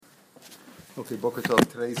Okay, Boker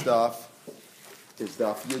Tov. Today's daf is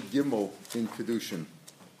daf Yud Gimel in קידושין.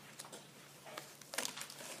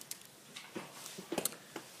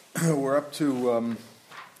 We're up to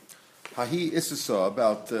Hahi Issasa,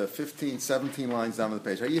 about 15, 17 lines down the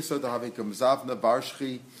page. Hahi Issasa Havikam Zavna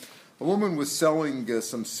Barshchi. A woman was selling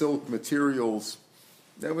some silk materials.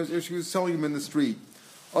 She was selling them in the street.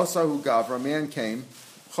 Asahu Gavra, a man came,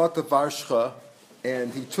 Chata Varshcha,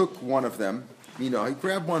 and he took one of them. He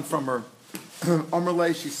grabbed one from her.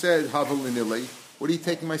 Amrle, she said, Havalinili, what are you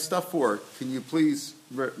taking my stuff for? Can you please,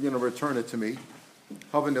 return it to me?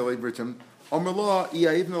 Havanili, Britain. Amrla,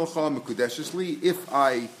 if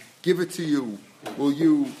I give it to you, will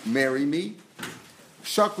you marry me?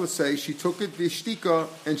 Shakla say she took it, Vishtika,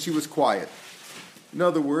 and she was quiet. In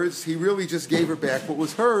other words, he really just gave her back what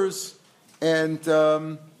was hers, and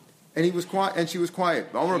he was quiet, and she was quiet.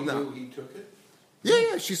 She knew he took it?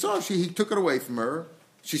 Yeah, she saw. He took it away from her.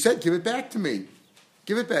 She said, give it back to me.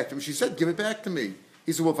 Give it back to me. She said, give it back to me.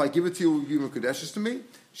 He said, well, if I give it to you, will you give Kadeshes to me?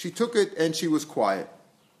 She took it, and she was quiet.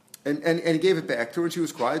 And he gave it back to her, and she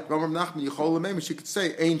was quiet. She could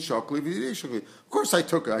say, Ein shakli. Of course I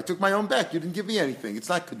took it. I took my own back. You didn't give me anything. It's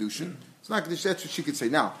not Kedushin. It's not Kedushin. That's what she could say.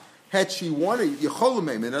 Now, had she wanted,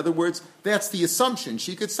 in other words, that's the assumption.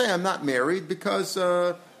 She could say, I'm not married because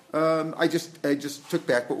I just took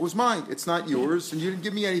back what was mine. It's not yours, and you didn't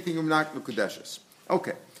give me anything. I'm not Kedushes.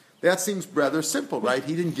 Okay, that seems rather simple, right?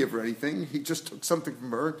 He didn't give her anything. He just took something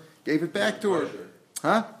from her, gave it back to her.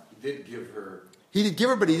 Huh? He did give her. He did give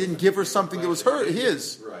her, but he didn't give her something that was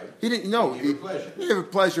his. Right. He didn't. No, he gave her pleasure. He gave her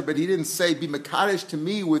pleasure, but he didn't say, "Be makadesh to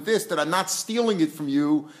me with this, that I'm not stealing it from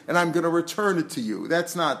you, and I'm going to return it to you."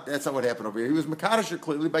 That's not what happened over here. He was makadesh her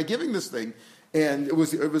clearly by giving this thing, and it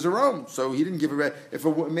was her own. So he didn't give her back. If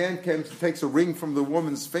a man takes a ring from the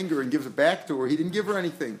woman's finger and gives it back to her, he didn't give her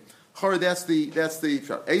anything. That's the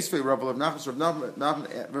Eisvei Rav Nachman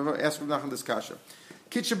asked Rav Nachman this kasha.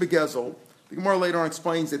 Kitcha begezel. The Gemara later on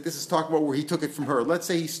explains that this is talking about where he took it from her. Let's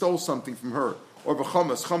say he stole something from her, or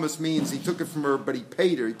b'chamas. Chamas means he took it from her, but he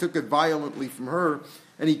paid her. He took it violently from her,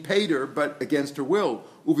 and he paid her, but against her will.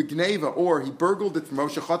 Uvigneva, or he burgled it from her.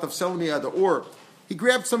 Shechatav selmiada, or he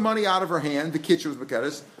grabbed some money out of her hand. The kitcha was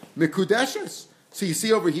mekadesh mikudeshes. So you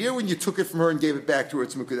see over here when you took it from her and gave it back to her,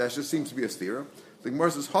 it's mikudeshes. Seems to be a stira. The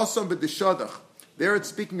Gemara says, Hasam b'deshadach. There it's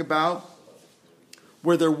speaking about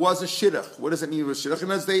where there was a shidduch. What does it mean with shidduch?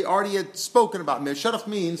 And as they already had spoken about marriage, shidduch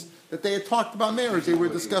means that they had talked about marriage. They were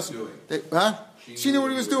discussing. She knew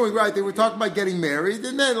what he was doing, right? They were talking about getting married,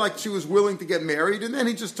 and then she was willing to get married, and then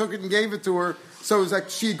he just took it and gave it to her. So it was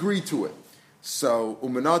like she agreed to it. So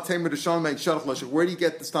where do you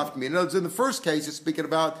get the stuff? In the first case, it's speaking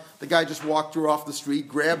about the guy just walked her off the street,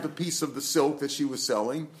 grabbed a piece of the silk that she was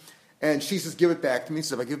selling. And she says, give it back to me.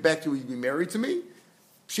 So if I give it back to you, will you be married to me?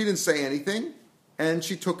 She didn't say anything, and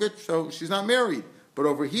she took it, so she's not married. But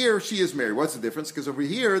over here, she is married. What's the difference? Because over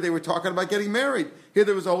here, they were talking about getting married. Here,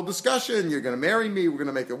 there was a whole discussion. You're going to marry me. We're going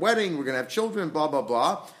to make a wedding. We're going to have children, blah, blah,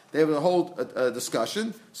 blah. They have a whole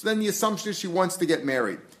discussion. So then the assumption is she wants to get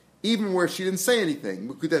married, even where she didn't say anything.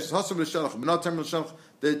 How do you know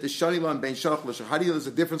there's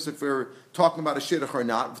a difference if we're talking about a shidduch or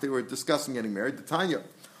not, if they were discussing getting married? The Tanya.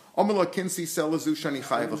 I don't understand the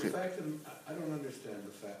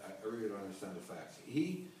fact. I really don't understand the facts.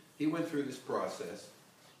 He went through this process,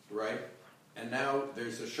 right? And now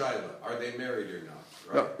there's a shaila. Are they married or not?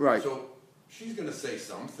 Right. No, right. So she's going to say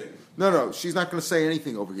something. No, she's not going to say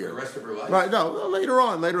anything over here. For the rest of her life. Right. No. Later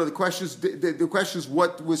on, the question is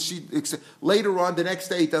what was she? Later on, the next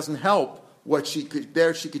day, it doesn't help. What she could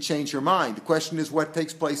there, she could change her mind. The question is what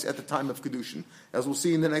takes place at the time of קידושין, as we'll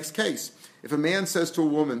see in the next case. If a man says to a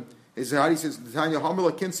woman, he says, Tanya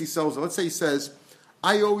Hamala Kinsey sells it. Let's say he says,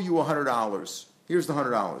 I owe you $100. Here's the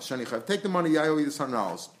 $100. Take the money, I owe you this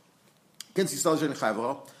 $100. Kinsey sells and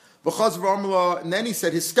then he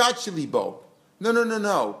said, Hiskachilibo.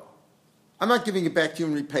 No. I'm not giving it back to you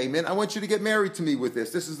in repayment. I want you to get married to me with this.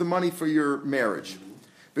 This is the money for your marriage.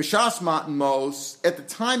 B'shas matan mos, at the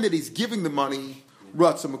time that he's giving the money,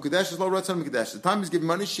 the time he's giving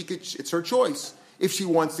money, it's her choice. If she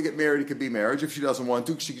wants to get married, it could be marriage. If she doesn't want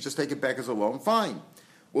to, she could just take it back as a loan. Fine.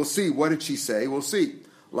 We'll see. What did she say? We'll see.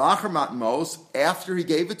 La'achar matan mos, after he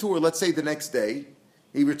gave it to her, let's say the next day,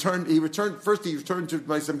 he returned to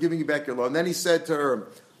my son, I'm giving you back your loan. Then he said to her,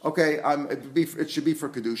 okay, it should be for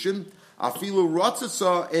קידושין. Afilu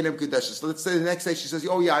ratzasa enem kedushin. So let's say the next day she says,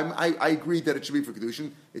 "Oh yeah, I agreed that it should be for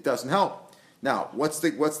קידושין." It doesn't help. Now, what's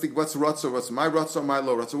ratzah? What's my ratzah? My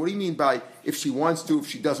low ratzah? What do you mean by if she wants to, if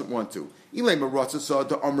she doesn't want to? Ilema ratzah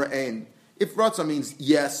to amra ein. If ratzah means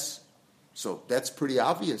yes, so that's pretty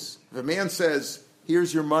obvious. If a man says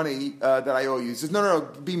here's your money that I owe you. He says, no,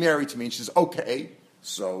 be married to me. And she says, okay.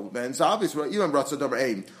 So then it's obvious. Even Ratzah Damar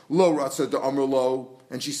Ein, Lo Ratzah Damar Lo.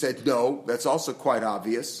 And she said, no. That's also quite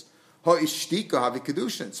obvious. Ha Ishtika Havi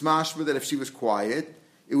קידושין. It's mashma that if she was quiet,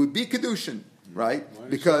 it would be קידושין, right?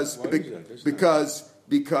 Because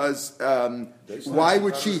why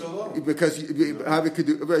would she? Because it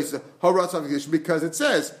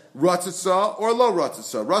says ratzatza or lo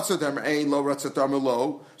ratzatza. Ratzat damar ein, lo ratzat damar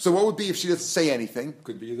lo. So what would be if she doesn't say anything?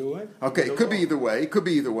 Could be either way. Okay, it could be either way. It could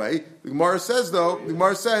be either way. The Gemara says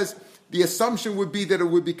the assumption would be that it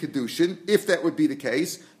would be קידושין, if that would be the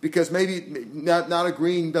case, because maybe not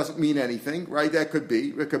agreeing doesn't mean anything, right? That could be.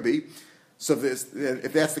 It could be. So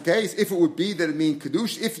if that's the case, if it would be that it means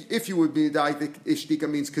קידושין, if you would be that ishtika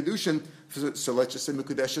means קידושין, so let's just say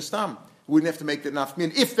mekudesh stam. We wouldn't have to make that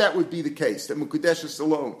nafkamin. If that would be the case, that mekudesh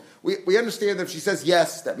alone, we understand that if she says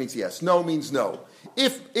yes, that means yes. No means no.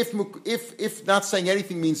 If not saying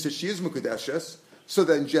anything means that she is mekudeshes, so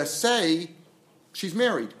then just say she's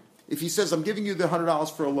married. If he says, I'm giving you the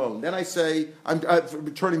 $100 for a loan, then I say, I'm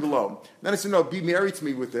returning the loan. Then I say, no, be married to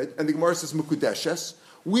me with it. And the Gemara says, mekudeshes.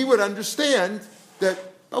 We would understand that,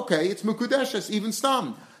 okay, it's mekudeshes, even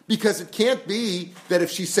stam. Because it can't be that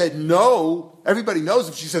if she said no, everybody knows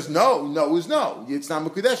if she says no, no is no. It's not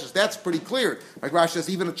mekudeshes. That's pretty clear. Like Rashi says,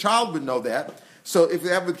 even a child would know that. So if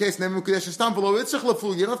that were the case, then mekudeshes stam below itzich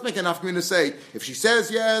leful. You don't have to make enough to say, if she says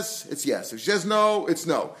yes, it's yes. If she says no, it's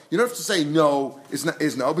no. You don't have to say no is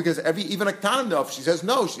no, because even a ktanim know if she says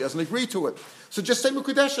no, she doesn't agree to it. So just say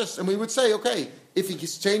mekudeshes, and we would say, okay, if he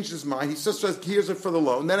changed his mind, he just says, here's it for the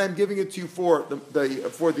loan, then I'm giving it to you for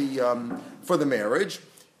the marriage.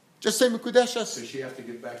 Just say mekudeshes. Does she have to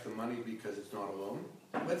give back the money because it's not a loan?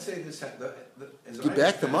 Let's say this. Give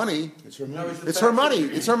back the money. It's her money. No, It's her money.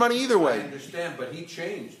 It's her money either way. I understand, but he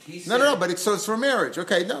changed. He said, No, but it's for marriage.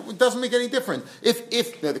 Okay, no, it doesn't make any difference.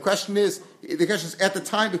 If the question is at the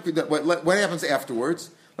time. What happens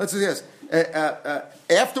afterwards? Let's say this.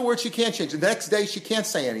 Afterwards, she can't change. The next day, she can't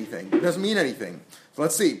say anything. It doesn't mean anything. So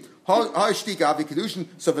let's see. So just say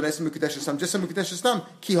mekudeshes stam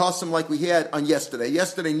ki hasam, like we had on yesterday.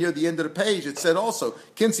 Yesterday, near the end of the page, it said also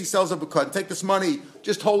Kinsey sells up a cut. Take this money,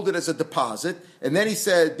 just hold it as a deposit, and then he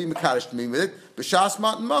said, "Be mekadosh to me with it." B'shas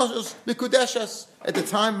matan Moses mekudeshes. At the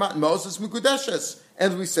time, matan Moses mekudeshes,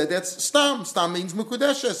 and we said that's stam. Stam means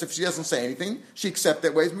mekudeshes. If she doesn't say anything, she accepts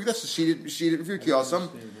that way as mekudeshes. She didn't feel ki hasam.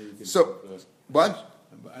 So what?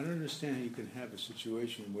 I don't understand how you can have a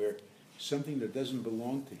situation where something that doesn't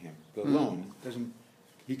belong to him, the loan doesn't.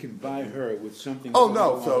 He can buy her with something. Oh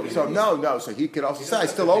no! So he could also say, "I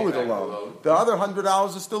still owe her the loan. The other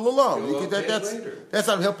 $100 is still a loan." That's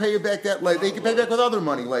not. He'll pay you back that later. He can pay back with other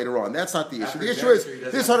money later on. That's not the issue. The issue is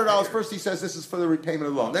this $100. First, he says this is for the repayment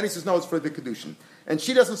of the loan. Then he says no, it's for the קידושין. And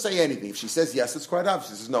she doesn't say anything. If she says yes, it's quite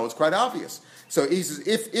obvious. She says no, it's quite obvious. So he says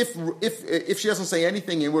if she doesn't say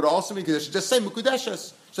anything, it would also be קידושין. Just say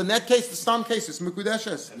mekudeshes. So in that case, the stam case is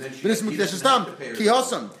mekudeshes. But it's mekudeshes stam ki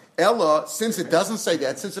hasam. Ella, since it doesn't say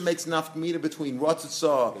that, since it makes nafkamina between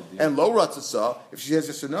ratzatza and lo ratzatza, if she says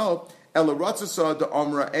yes or no, Ella ratzatza de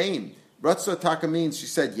amra ain. Ratzatza taka means she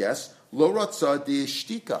said yes. Lo ratzatza de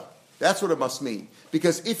ishtika. That's what it must mean.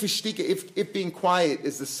 Because if ishtika, if being quiet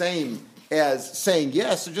is the same as saying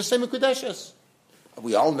yes, so just say mekudeshes.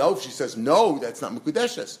 We all know if she says no, that's not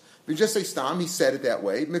mekudeshes. We just say stam. He said it that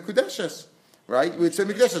way. Mekudeshes. Right? We'd say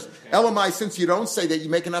mekudeshes. Elamai, since you don't say that, you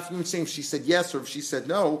make enough of saying if she said yes or if she said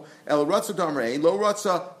no. El ratza damrein, lo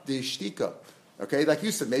ratza de ishtika. Okay, like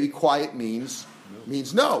you said, maybe quiet means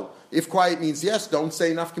no. If quiet means yes, don't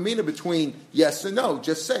say enough kamina between yes and no.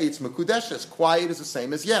 Just say it's mekudeshes. Quiet is the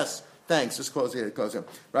same as yes. Thanks. Just close here.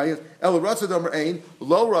 Right? El ratza damrein,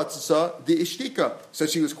 lo ratza de ishtika. So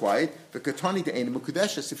she was quiet. The katani de ein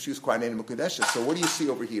mekudeshes. If she was quiet, ein mekudeshes. So what do you see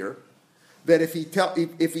over here? That if he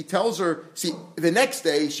tells her, see, the next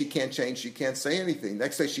day she can't change, she can't say anything.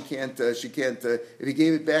 Next day she can't. If he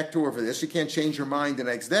gave it back to her for this, she can't change her mind the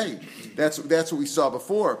next day. That's what we saw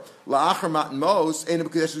before. La'achar matan mos,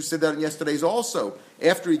 and we said that in yesterday's also.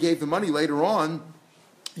 After he gave the money later on,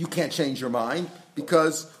 you can't change your mind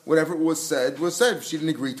because whatever was said was said. If she didn't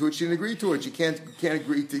agree to it, she didn't agree to it. You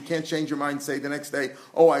can't change your mind and say the next day,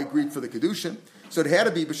 oh, I agreed for the קידושין. So it had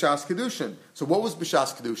to be b'shas קידושין. So what was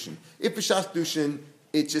b'shas קידושין? If b'shas קידושין,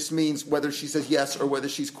 it just means whether she says yes or whether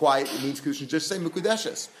she's quiet, it means קידושין. Just say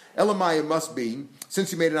mekudeshes. Elamai must be,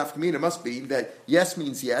 since you made enough kamina, it must be that yes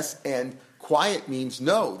means yes and quiet means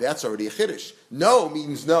no. That's already a chiddush. No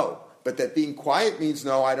means no. But that being quiet means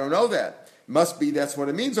no, I don't know that. Must be that's what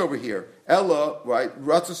it means over here. Ella, right?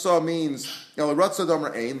 Ratzah means Ella Ratzah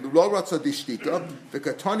Domer Ein, Lo Ratzah Dishtika, the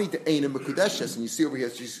Katani to Ein and Mekudeshes, and you see over here,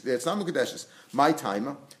 it's not Mekudeshes. My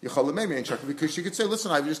time, because she could say, listen,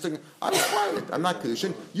 I was just thinking, I'm quiet, I'm not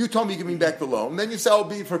Kiddushin. You told me give me back the loan. Then you say, I'll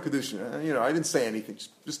be for Kiddushin. I didn't say anything.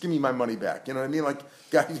 Just give me my money back. You know what I mean? Like,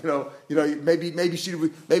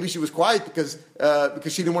 maybe she was quiet because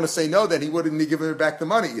she didn't want to say no. Then he wouldn't have given her back the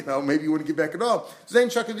money. Maybe he wouldn't give back at all. So then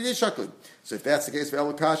So if that's the case,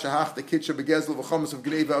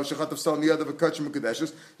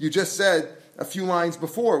 you just said a few lines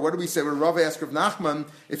before. What did we say? When Rav asked Rav Nachman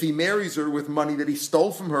if he marries her with money that he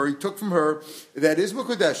stole from her, he took from her, that is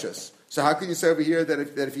mukudeshes. So how can you say over here that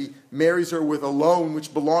if he marries her with a loan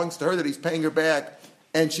which belongs to her, that he's paying her back,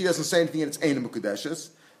 and she doesn't say anything, and it's ein mukudeshes?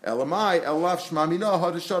 Elamai, elaf shmamina,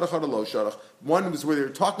 hadashadach, hadalo shadach. One was where they were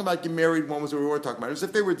talking about getting married, one was where we were talking about it. As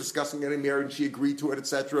if they were discussing getting married and she agreed to it,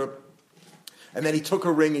 etc. And then he took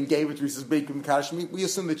her ring and gave it to her. He says, we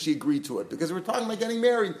assume that she agreed to it. Because we're talking about getting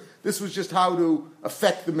married. This was just how to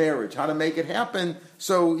affect the marriage, how to make it happen.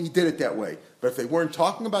 So he did it that way. But if they weren't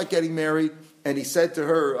talking about getting married, and he said to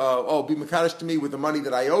her, be Makadosh to me with the money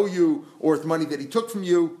that I owe you, or with money that he took from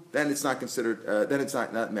you, then it's not considered, then it's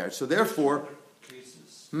not marriage. So therefore...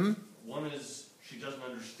 Cases. One is, she doesn't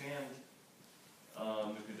understand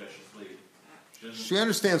Mekudesh's. She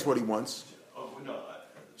understands what he wants.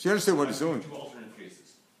 She understands what he's doing. Two alternate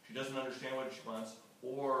cases. She doesn't understand what she wants,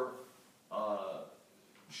 or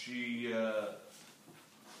she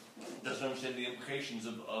doesn't understand the implications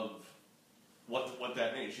of what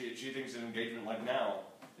that means. She thinks an engagement like now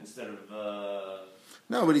instead of...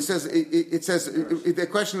 No, but he says, it says, the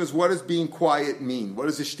question is, what does being quiet mean? What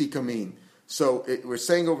does a shtika mean? So we're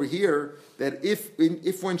saying over here that if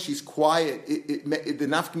when she's quiet, the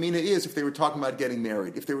nafkamina is if they were talking about getting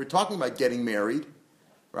married. If they were talking about getting married,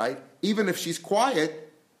 right? Even if she's quiet,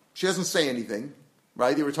 she doesn't say anything,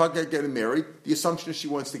 right? They were talking about getting married. The assumption is she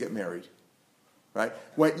wants to get married, right?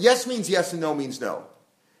 When yes means yes and no means no.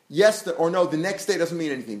 Yes or no the next day doesn't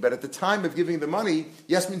mean anything. But at the time of giving the money,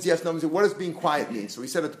 yes means yes, no means what does being quiet mean? So he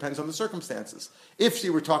said it depends on the circumstances. If she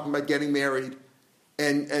were talking about getting married,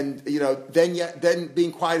 and then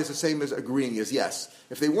being quiet is the same as agreeing is yes.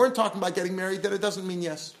 If they weren't talking about getting married, then it doesn't mean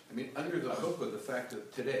yes. I mean, under the hook of the fact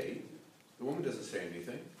that today, the woman doesn't say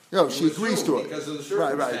anything. No, she agrees to it. Because of the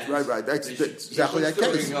circumstance. Right. That's exactly that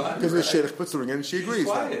case. Because the shidduch puts the ring in and she agrees. She's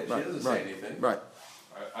quiet. She doesn't say anything. Right.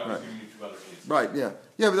 I was giving you two other cases. Right, yeah.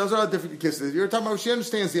 Yeah, but those are all different cases. You're talking about she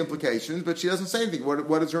understands the implications, but she doesn't say anything.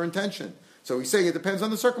 What is her intention? So he's saying it depends on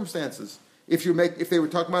the circumstances. If they were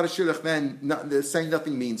talking about a shidduch, then saying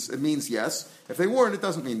nothing means yes. If they weren't, it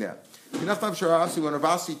doesn't mean that. When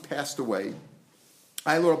Ravasi passed away,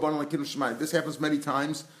 this happens many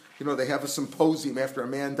times. They have a symposium after a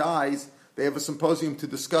man dies. They have a symposium to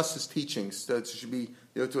discuss his teachings. It should be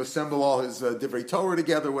to assemble all his divrei Torah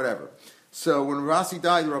together, whatever. So when Ravasi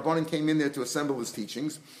died, the Rabbanan came in there to assemble his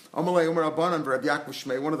teachings. One of the rabbis,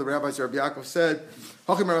 Rabbi Yaakov, said,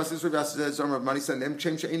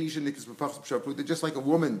 just like a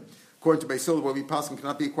woman, according to Beisil, where we pass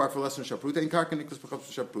cannot be acquired for less than Shapruta, and Karka Niklas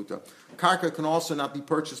Shapruta. Karka can also not be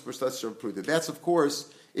purchased for less than Shapruta. That's, of course,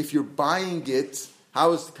 if you're buying it.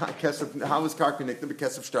 How is Karka Niklas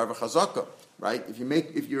Bekesef Shtar V'Chazaka? Right? If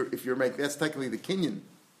you're making, that's technically the kinyan.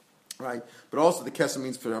 Right, but also the kesef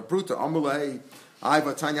means for Shapruta. Amalei,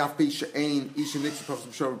 Aiva Tanyaf Pisha Ein Isha Niksa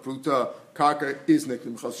Shapruta Karka is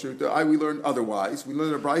Niksa Shapruta. We learned otherwise. We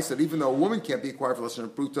learned a brayso that even though a woman can't be acquired for less than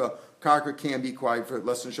Shapruta, Karka can be acquired for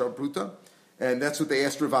less than Shapruta, and that's what they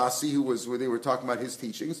asked Ravasi, where they were talking about his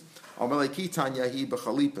teachings. Amalei Kitanya Hi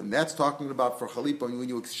B'Chalipin. That's talking about for Chalipa when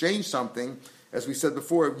you exchange something. As we said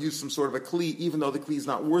before, use some sort of a kli, even though the kli is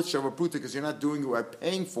not worth shavapruta, because you're not doing it by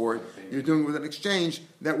paying for it, you're doing it with an exchange.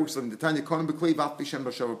 That works like the Tanya Kohen b'kli v'af b'shem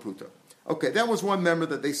b'shavapruta. Okay, that was one member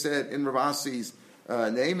that they said in Ravasi's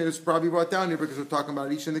name, and it's probably brought down here because we're talking about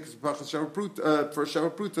Isha Nikas for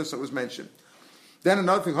shavapruta, so it was mentioned. Then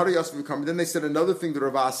another thing, then they said another thing that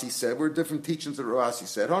Ravasi said, were different teachings that Ravasi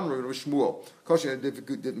said.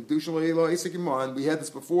 We had this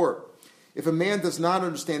before. If a man does not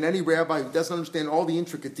understand, any rabbi who doesn't understand all the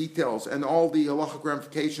intricate details and all the halachic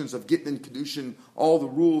ramifications of Gittin and Kiddushin, all the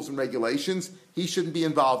rules and regulations, he shouldn't be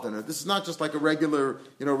involved in it. This is not just like a regular,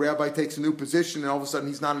 rabbi takes a new position and all of a sudden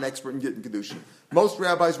he's not an expert in Gittin and Kiddushin. Most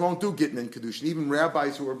rabbis won't do Gittin and Kiddushin. Even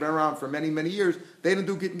rabbis who have been around for many, many years, they don't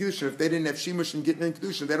do Gittin and Kiddushin. If they didn't have Shimush and Gittin and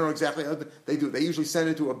Kiddushin, they don't know exactly how they do it. They usually send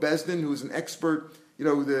it to a bezdin who's an expert,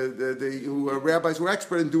 who are rabbis who are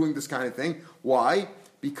expert in doing this kind of thing. Why?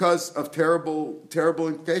 Because of terrible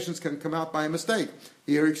implications can come out by a mistake.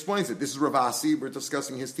 Here he explains it. This is Ravasi. We're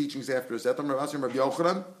discussing his teachings after his death. Ravasi Rabbi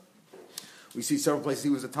Yochanan. We see several places he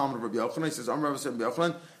was a Talmud of Rabbi Yochanan. He says, Amar Rabbi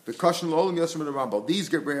Yochanan, the Kashan L'Olam Yosem Rambam.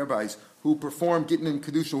 These rabbis who perform Gittin and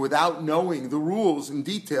Kedushin without knowing the rules in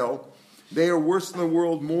detail, they are worse in the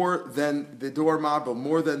world more than the Dor Mabel,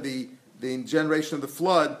 more than the generation of the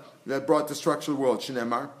flood that brought destruction of the world.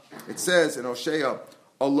 Shnemar. It says in Hosea,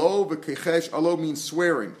 Alo v'kichesh, alo means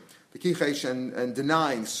swearing. The kichesh and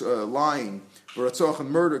denying, lying, v'ratzoch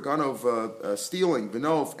and murder, ganov, stealing,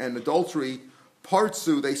 v'nov, and adultery.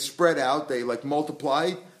 Partsu, they spread out, they like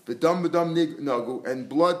multiplied. V'dam v'dam nagu, and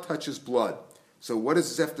blood touches blood. So what does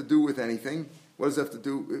this have to do with anything? What does it have to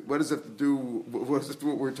do? What does it have to do? What is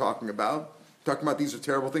what we're talking about? Talking about these are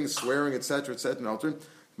terrible things, swearing, etc., etc., and altering.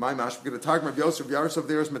 My mash, we're going to talk about Yosef Yarsov.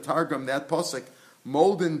 There is matargam that pasuk.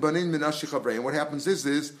 Moldin banin minashi chavrei. And what happens is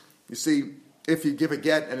you see, if you give a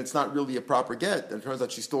get and it's not really a proper get, and it turns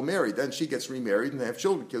out she's still married, then she gets remarried and they have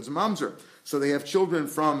children, kids and mamzer. So they have children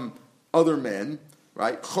from other men,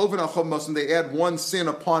 right? Chovin al chov, and they add one sin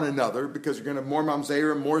upon another because you're going to have more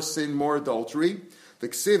mamzer, more sin, more adultery. The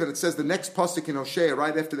ksiv, and it says the next pasuk in Hosea,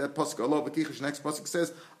 right after that pasuk, Allah v'kichesh, next pasuk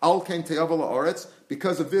says, Al ken te'av la'aretz.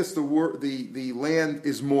 Because of this, the land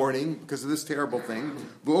is mourning because of this terrible thing.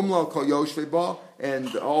 V'umlal kol yoshvei ba,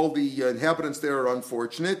 and all the inhabitants there are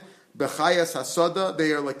unfortunate. B'chayas hasada,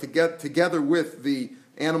 they are like together with the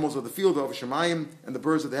animals of the field, of Shemayim, and the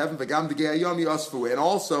birds of the heaven. V'gam degei hayom yasfu, and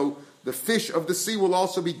also the fish of the sea will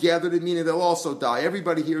also be gathered in, meaning they'll also die.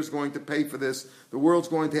 Everybody here is going to pay for this. The world's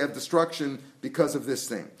going to have destruction because of this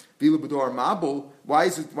thing. Vila b'dor mabul. Why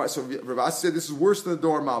is it? So Ravasi said this is worse than the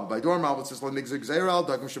dor mabul. By dor mabul it says l'nigzigzeral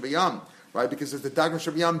dagam shavayam, right? Because if the dagam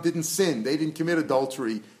shavayam didn't sin, they didn't commit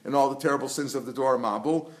adultery and all the terrible sins of the dor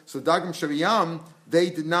mabul. So dagam shavayam, they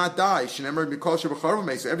did not die. Shenemer mikol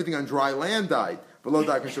shavacharvamei. So everything on dry land died. Below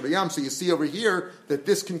dagam shavayam. So you see over here that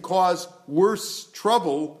this can cause worse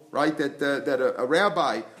trouble, right? That a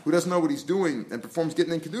rabbi who doesn't know what he's doing and performs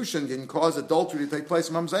Gittin and Kiddushin can cause adultery to take place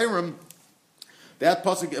in Mamzerim. That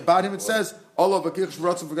pasuk about him, it says,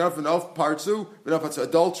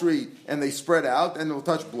 adultery, and they spread out, and they'll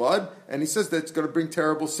touch blood, and he says that it's going to bring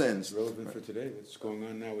terrible sins. It's relevant for today. That's going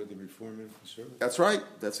on now with the Reform and Conservative. That's right.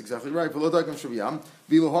 That's exactly right. And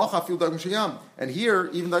here,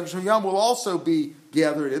 even Dagam Shaviyam will also be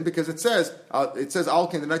gathered in, because it says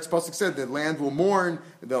Alkin. The next pasuk said the land will mourn,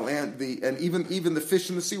 and even the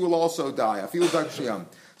fish in the sea will also die. I feel Dagam Shaviyam.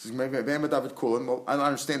 Well, I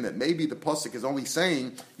understand that. Maybe the pasuk is only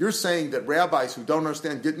saying, you're saying that rabbis who don't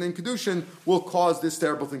understand Gittin and Kiddushin will cause this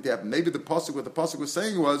terrible thing to happen. Maybe what the pasuk was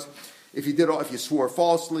saying was, if you swore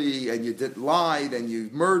falsely, and you lied, and you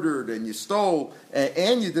murdered, and you stole,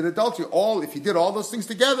 and you did adultery, if you did all those things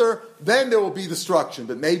together, then there will be destruction.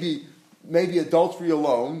 But maybe adultery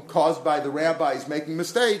alone, caused by the rabbis making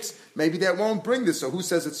mistakes, maybe that won't bring this. So who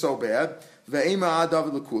says it's so bad? Maybe you have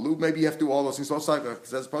to do all those things. As the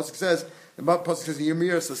pasuk says,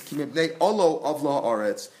 Yirmiyah says,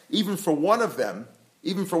 even for one of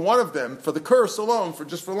them, for the curse alone,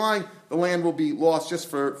 for lying, the land will be lost just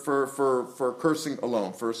for cursing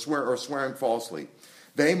alone, for swearing falsely.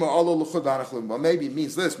 Well, maybe it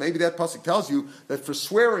means this. Maybe that pasuk tells you that for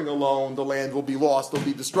swearing alone, the land will be lost. There'll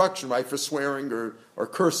be destruction, right? For swearing or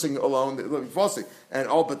cursing alone, they'll be falsing. And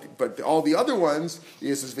but all the other ones,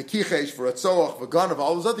 he says v'kichesh, for atzoach, v'ganav,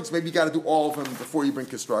 all those other things. Maybe you got to do all of them before you bring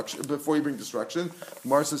destruction.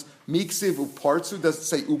 Gemara says miksiv upartsu. Doesn't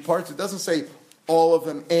say upartsu. It doesn't say all of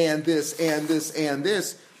them and this and this and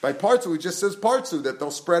this. By partsu, it just says partsu, that they'll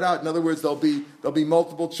spread out. In other words, there'll be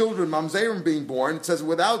multiple children, mamzerim, being born. It says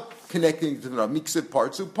without connecting to the miksiv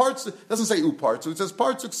partsu. Partsu it doesn't say upartsu. It says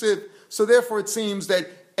partsu ksiv. So therefore, it seems that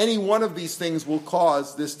any one of these things will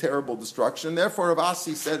cause this terrible destruction. Therefore, Rav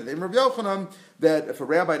Asi said in Rabbi Yochanan that if a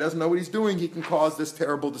rabbi doesn't know what he's doing, he can cause this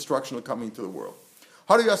terrible destruction coming to the world.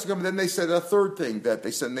 Then they said a third thing that they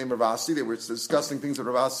said in the name of Rav Asi. They were discussing things that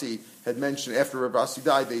Rav Asi had mentioned after Rav Asi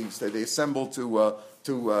died. They assembled to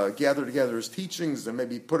gather together his teachings and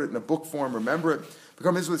maybe put it in a book form, remember it. A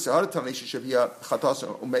woman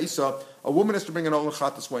has to bring an olah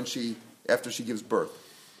chatas after she gives birth.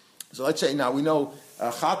 So let's say now we know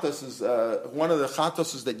chatas is one of the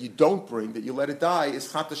chatas that you don't bring, that you let it die,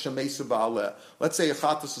 is chatas shemesa ba'aleh. Let's say a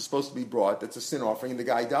chatas is supposed to be brought, that's a sin offering, and the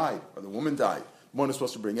guy died or the woman died. One is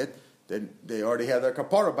supposed to bring it. Then they already have their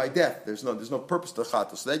kapara by death. There's no purpose to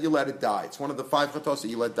chatos. So that you let it die. It's one of the 5 chatos that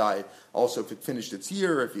you let die. Also, if it finished its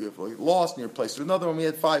year, if you lost and you replaced it with another one, we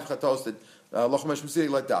had 5 chatos that lochamesh you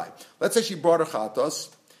let die. Let's say she brought her chatos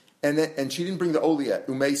and she didn't bring the olah yet.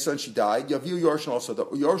 Umeisa, and she died. Yaviu Yorshin also. The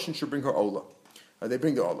Yorshin should bring her olah. They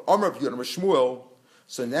bring the olah. Amar Shmuel.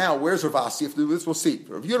 So now, where's Ravasi? If we do this, we'll see.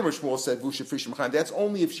 Rav Yehuda Shmuel said, that's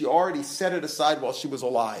only if she already set it aside while she was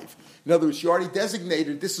alive. In other words, she already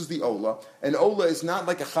designated this is the Ola. And Ola is not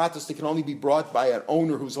like a chatas that can only be brought by an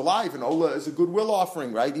owner who's alive. And Ola is a goodwill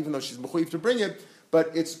offering, right? Even though she's mechuyev to bring it,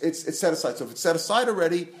 but it's set aside. So if it's set aside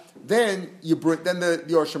already, then the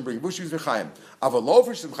Yorshim bring it.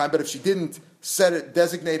 But if she didn't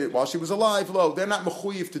designate it while she was alive, they're not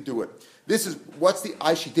mechuyev to do it. This is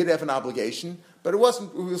she did have an obligation, but it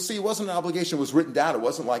wasn't. We'll see. It wasn't an obligation. It was written down. It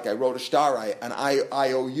wasn't like I wrote a shtar, an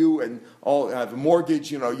IOU, and I have a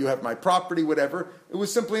mortgage. You have my property, whatever. It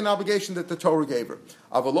was simply an obligation that the Torah gave her.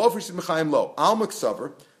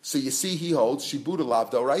 So you see, he holds shibuda lav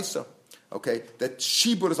doraisa. Okay, that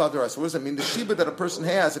shibud is lav doraisa. What does that mean? The shibud that a person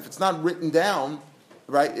has, if it's not written down,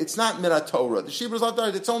 right? It's not midat Torah. The shibud is lav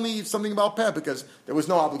doraisa. It's only something about peh because there was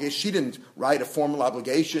no obligation. She didn't write a formal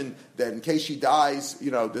obligation that in case she dies,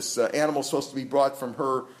 this animal's supposed to be brought from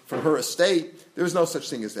her estate. There was no such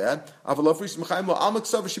thing as that. That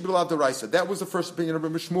was the first opinion of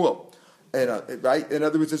Rabbi Shmuel. And, right? In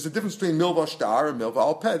other words, there's a difference between milva shtar and milva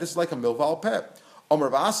al peh. This is like a milva al peh. Amar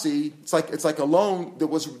Vasi, it's like a loan that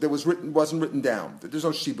wasn't written down. There's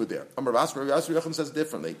no shibud there. Amar Vasi, Rabbi Yochanan says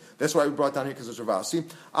differently. That's why we brought down here because it's Ravasi.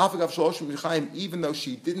 Even though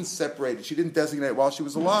she didn't separate it, she didn't designate it while she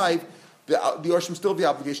was alive, the Yorshim still have the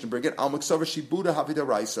obligation to bring it.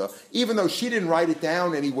 Even though she didn't write it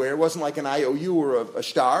down anywhere, it wasn't like an IOU or a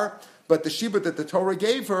shtar, but the shibud that the Torah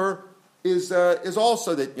gave her is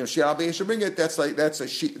also that she had obligation to bring it. That's like a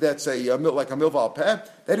milval peh.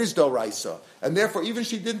 That is doraisa, and therefore even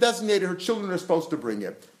she didn't designate it, her children are supposed to bring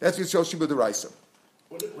it. That's what shibud doraisa.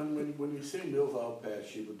 When you say milval peh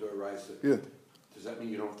shibud doraisa, does that mean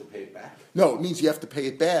you don't have to pay it back? No, it means you have to pay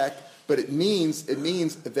it back. But it means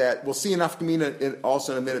that we'll see an afkamina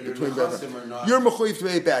also in a minute between them. You're mechuyev to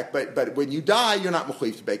pay it back, but when you die, you're not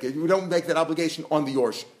mechuyev to pay it. You don't make that obligation on the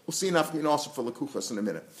yorsh. We'll see an afkamina also for lekuchas in a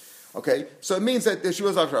minute. Okay, so it means that she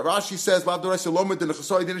was Rashi says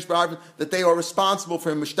that they are responsible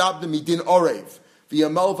for mishtabdim midin orev via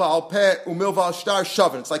milva al peh umilva al shtar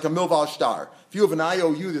shavin. It's like a milva al shtar. If you have an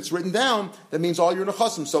IOU that's written down, that means all your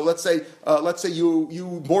nechasim. So let's say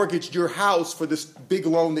you mortgaged your house for this big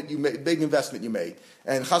loan that you made, big investment you made,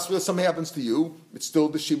 and chasvila something happens to you, it's still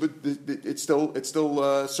the shibud. It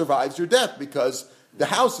still survives your debt because the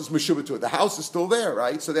house is meshubah to it. The house is still there,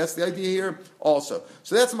 right? So that's the idea here also.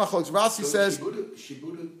 So that's machlokes. Rasi says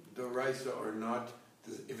shibuda doraisa or not.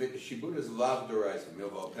 If shibuda is lav doraisa,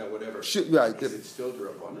 milval peh, whatever, right? Is it still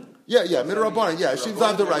derabanan? Yeah, midrabanan. Yeah, she's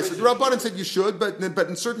lav doraisa. The rabbanan said you should, but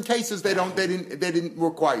in certain cases they didn't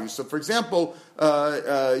require you. So, for example,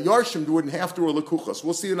 Yarshim wouldn't have to or lekuchas.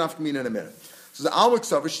 We'll see an afkamin in a minute. So the Almik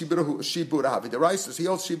Savar Shibud Havi Deraisa. He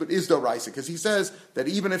holds Shibud is Deraisa because he says that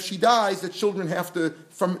even if she dies, the children have to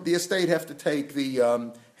from the estate have to take the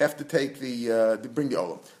bring the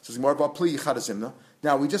olam. So more about Pli Chadazimna.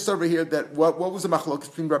 Now we just saw over here that what was the machlok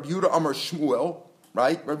between Rabbi Yehuda Amar Shmuel,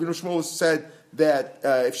 right? Rabbi Yehuda Shmuel said that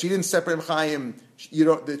if she didn't separate Mechayim,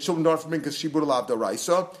 the children don't have to bring because Shibud Alav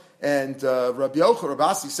Deraisa. And Rabbi Yochanan,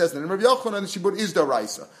 Rabasi says that in Rabbi Yochanan, Shibud is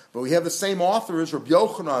Deraisa. But we have the same authors, Rabbi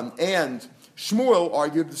Yochanan and Shmuel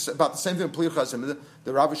argued about the same thing. The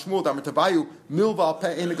Rabbi Shmuel, Damartabayu, milval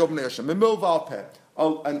peh in the milval peh,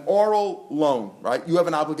 an oral loan, right? You have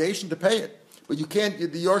an obligation to pay it, but you can't. The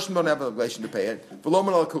Yorshim don't have an obligation to pay it.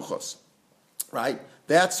 V'loman al kuchos, right?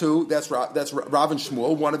 That's who. That's Rav and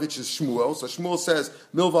Shmuel. One of which is Shmuel. So Shmuel says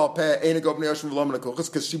milval peh ein gob ne'yoshim v'loman al kuchos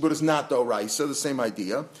because shibud is not doraisa. The same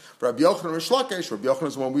idea. Rabbi Yochanan Rish Lakish. Rabbi Yochanan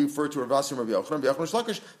is the one we refer to. Ravasi Rabbi Yochanan. Rabbi Yochanan Rish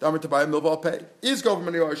Lakish. Damer tabayim milval peh is gob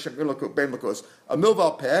ne'yoshim ben lakos. A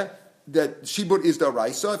milval peh that shibud is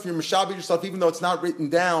doraisa. If you're mishabi yourself, even though it's not written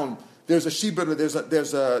down, there's a shibud. There's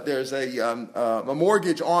a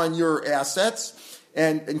mortgage on your assets.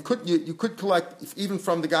 And you could collect even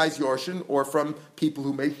from the guy's Yorshin or from people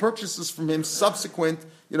who made purchases from him subsequent,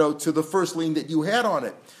 to the first lien that you had on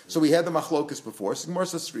it. So we had the machlokas before. So Gemara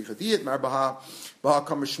says, oh,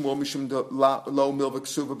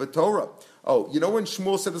 when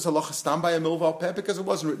Shmuel said this halacha stam by a milval peh because it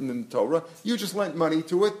wasn't written in the Torah, you just lent money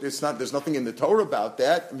to it. There's nothing in the Torah about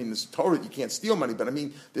that. I mean, there's Torah, you can't steal money, but I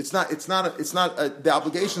mean, the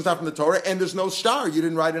obligation's not from the Torah, and there's no star. You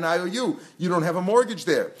didn't write an IOU. You don't have a mortgage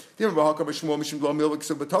there. But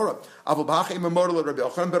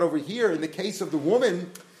over here, in the case of the woman,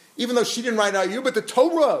 even though she didn't write an IOU, but the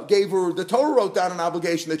Torah wrote down an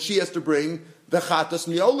obligation that she has to bring the chatas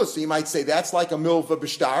miola. So you might say that's like a milva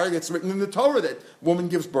b'shtar. It's written in the Torah that woman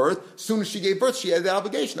gives birth. As soon as she gave birth, she had that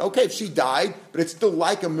obligation. Okay, if she died, but it's still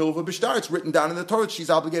like a milva b'shtar. It's written down in the Torah that she's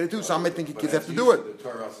obligated to. So I might think kids have to do it. The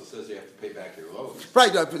Torah also says you have to pay back your loans.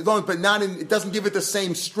 Right, but not in. It doesn't give it the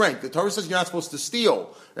same strength. The Torah says you're not supposed to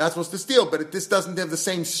steal. You're not supposed to steal, but this doesn't have the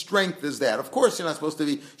same strength as that. Of course, you're not supposed to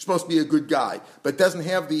be. You're supposed to be a good guy, but it doesn't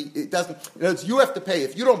have the. It doesn't. You have to pay.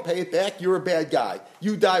 If you don't pay it back, you're a bad guy.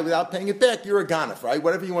 You die without paying it back, you're a ganef, right?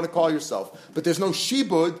 Whatever you want to call yourself. But there's no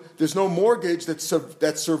shibud. There's no mortgage that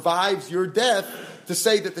survives your death to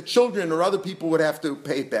say that the children or other people would have to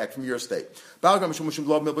pay it back from your estate. That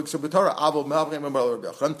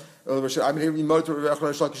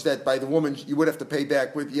by the woman you would have to pay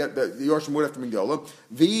back with the Yorshim would have to bring Yola.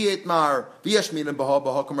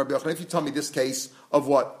 If you tell me this case of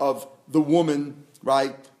what? Of the woman,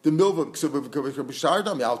 right? The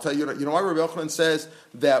milva, I'll tell you. You know why Rabbi Yochanan says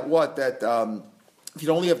that what? That if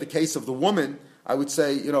you only have the case of the woman, I would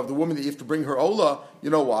say, the woman that you have to bring her ola, you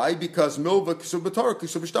know why? Because milva ksub'torah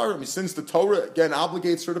ksub'shtarim. Since the Torah again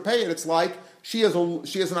obligates her to pay it, it's like she has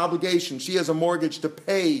an obligation, she has a mortgage to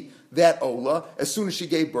pay that ola as soon as she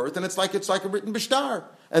gave birth, and it's like a written b'shtar,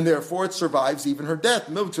 and therefore it survives even her death.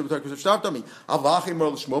 But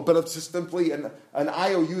it's just simply an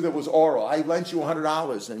IOU that was oral. I lent you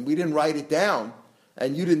 $100 and we didn't write it down,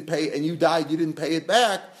 and you didn't pay, and you died, you didn't pay it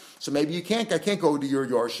back. So maybe I can't go to your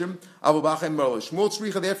Yorshim.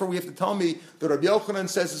 Therefore, we have to tell me that Rabbi Yochanan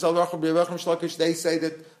says, they say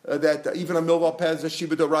that even a milva pez, a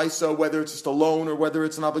shiva d'oraisa, whether it's just a loan or whether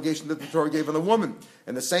it's an obligation that the Torah gave on the woman.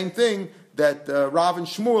 And the same thing that Rav and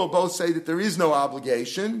Shmuel both say that there is no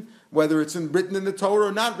obligation, whether it's written in the Torah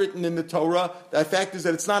or not written in the Torah. The fact is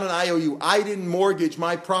that it's not an IOU. I didn't mortgage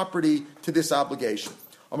my property to this obligation.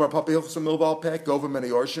 Listen, what's the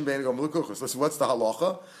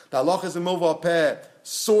halacha? The halacha is a milva peh,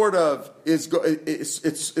 sort of,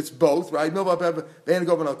 it's both, right? Milva peh,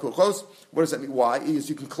 what does that mean? Why? Is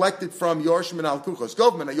you can collect it from Yorshim and Al-Kuchos.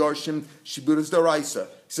 Government of Yorshim, Shibud is Doraisa.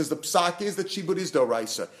 He says the psak is that Shibud is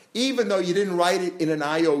Doraisa. Even though you didn't write it in an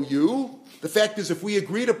IOU, the fact is if we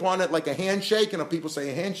agreed upon it like a handshake, people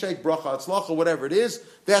say a handshake, bracha, atzlacha, whatever it is,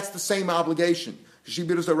 that's the same obligation.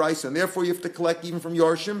 Shibud is Doraisa. And therefore you have to collect even from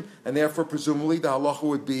Yorshim, and therefore presumably the halacha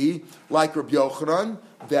would be like Rabbi Yochanan,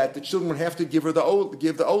 that the children would have to give the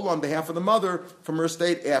olah on behalf of the mother from her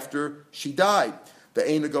estate after she died. But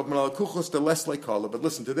listen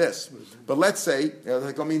to this. But let's say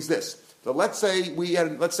it means this. But let's say we had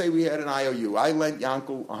an IOU. I lent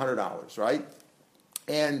Yankel $100, right?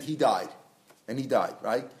 And he died,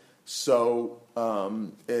 right? So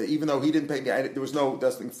even though he didn't pay me, there was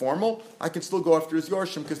nothing formal. I can still go after his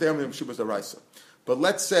Yorshim because they only have Shubas Daraisa. But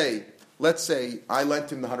let's say I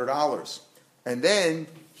lent him the $100, and then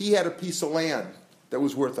he had a piece of land that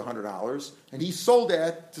was worth $100, and he sold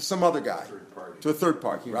that to some other guy, to a third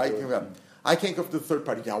party, right? I can't go to the third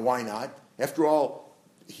party now. Why not? After all,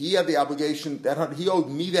 he had the obligation that he owed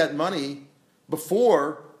me that money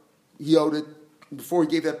before he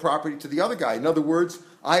gave that property to the other guy. In other words,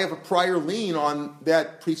 I have a prior lien on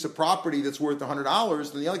that piece of property that's worth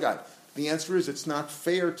 $100 than the other guy. The answer is it's not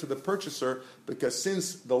fair to the purchaser because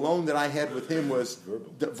since the loan that I had with him was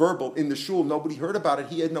verbal in the shul, nobody heard about it.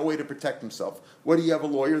 He had no way to protect himself. What do you have a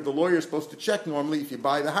lawyer? The lawyer is supposed to check normally if you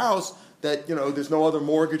buy the house that there's no other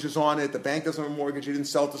mortgages on it. The bank doesn't have a mortgage. You didn't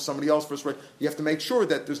sell it to somebody else first. You have to make sure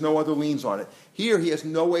that there's no other liens on it. Here he has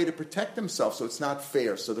no way to protect himself, so it's not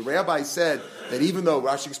fair. So the rabbi said that even though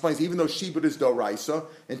Rashi explains, even though shibud is doraisa,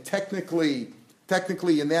 and technically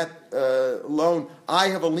in that loan, I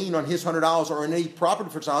have a lien on his $100 or on any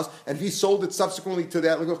property for $100, and if he sold it subsequently to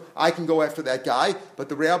that, I can go after that guy. But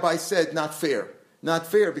the rabbi said, not fair. Not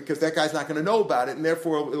fair because that guy's not going to know about it, and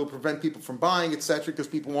therefore it'll prevent people from buying, etc., because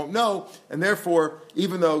people won't know. And therefore,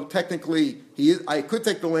 even though technically I could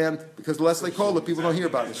take the land because less they call it, people don't hear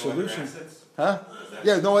about it. Solution. Huh?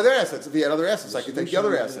 Yeah, no other assets. If he had other assets, I could take the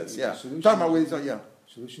other assets. Yeah. Talking about ways, yeah.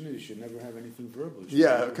 Solution is you should never have anything verbal.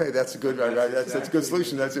 Yeah, okay, that's a good right. That's a good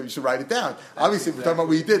solution. You should write it down. Obviously, we're talking about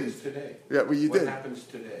what you didn't. Today. Yeah, what you did. What happens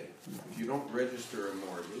today? If you don't register a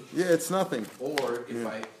mortgage. Yeah, it's nothing. Or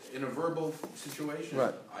if in a verbal situation,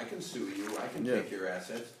 right. I can sue you. I can take your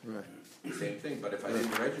assets. Right. Same thing. But if I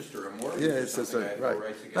didn't register a mortgage, it's I have no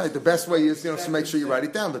rights against right. The best way is to make sure you write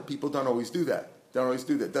it down, but people don't always do that.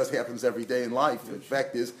 It does happens every day in life. The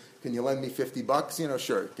fact is, can you lend me $50?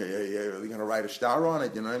 Sure. You're going to write a star on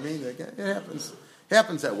it. You know what I mean? It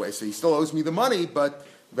happens that way. So he still owes me the money, but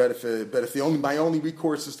if my only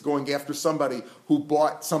recourse is going after somebody who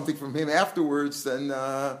bought something from him afterwards, then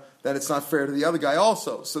it's not fair to the other guy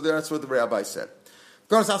also. So that's what the rabbi said.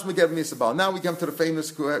 Now we come to the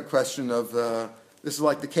famous question of, this is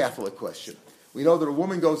like the Catholic question. We know that a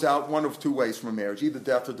woman goes out one of two ways from a marriage, either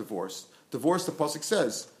death or divorce. Divorce, the Pasuk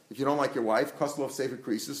says, if you don't like your wife, Koslov Sefer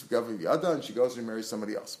Krisis, and she goes and marries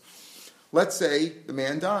somebody else. Let's say the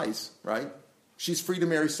man dies, right? She's free to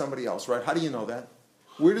marry somebody else, right? How do you know that?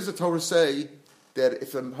 Where does the Torah say that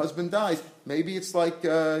if the husband dies, maybe it's like,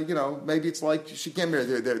 maybe it's like she can't marry,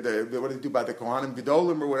 what do they do by the Kohanim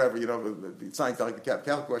Gedolim or whatever, it's not like the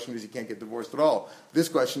Catholic question is you can't get divorced at all. This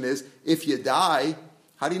question is, if you die,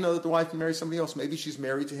 how do you know that the wife can marry somebody else? Maybe she's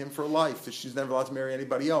married to him for life, she's never allowed to marry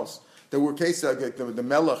anybody else. There were cases, the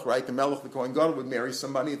Melech, right? The Melech, the Kohen Gadol, would marry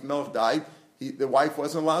somebody. If the Melech died, the wife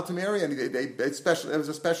wasn't allowed to marry, and there was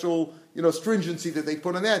a special, stringency that they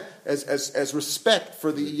put on that as respect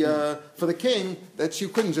for the king, that she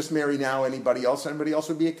couldn't just marry now anybody else. Anybody else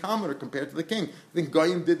would be a commoner compared to the king. I think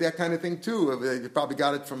Goyim did that kind of thing too. They probably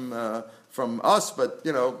got it from us, but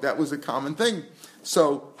that was a common thing.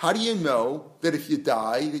 So how do you know that if you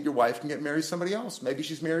die, that your wife can get married to somebody else? Maybe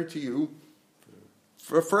she's married to you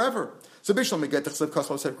for forever. So how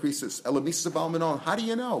do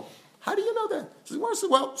you know? How do you know that? Well,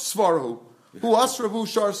 Svarahu, who asravu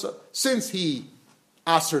sharsa. Since he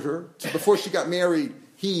assered her before she got married,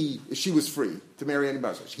 she was free to marry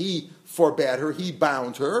anybody else. He forbade her, he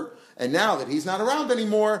bound her, and now that he's not around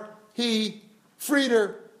anymore, he freed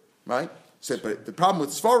her. Right? So, but the problem with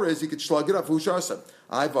Svara is you could slug it up. Who sharsa?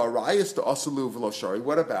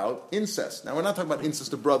 What about incest? Now we're not talking about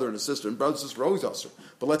incest of brother and a sister, and brother and sister are always usher.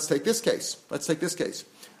 But let's take this case.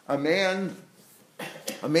 A man's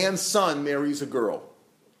son marries a girl.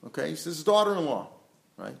 Okay, he's his daughter-in-law,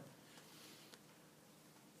 right?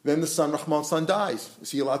 Then the son dies.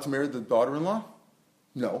 Is he allowed to marry the daughter-in-law?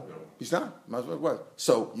 No, he's not.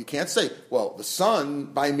 So you can't say, well, the son,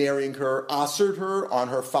 by marrying her, assered her on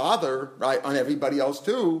her father, right, on everybody else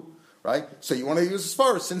too, right? So you want to use as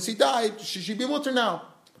far as since he died, she'd be mutter now.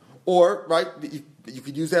 Or, right, you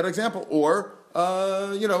could use that example. Or,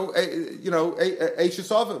 Eishes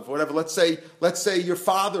Aviv, whatever. Let's say your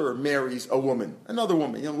father marries a woman, another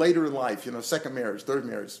woman, later in life, second marriage, third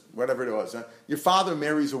marriage, whatever it was. Your father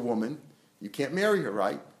marries a woman, you can't marry her,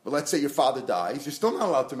 right? But let's say your father dies, you're still not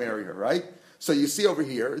allowed to marry her, right? So you see over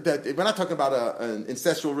here that we're not talking about an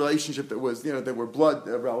incestual relationship that was, that were blood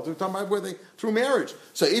relatives. We're talking about through marriage.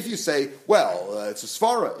 So if you say, well, it's a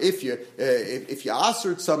svara. If you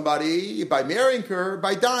assered somebody by marrying her,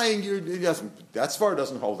 by dying, that svara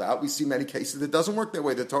doesn't hold out. We see many cases that doesn't work that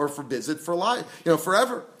way. The Torah forbids it for life,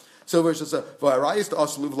 forever. So there's just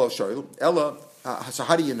Ella. So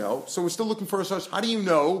how do you know? So we're still looking for a source. How do you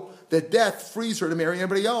know that death frees her to marry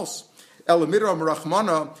anybody else? Asura,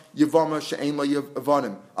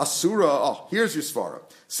 here's your svara.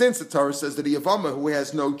 Since the Torah says that a Yavama who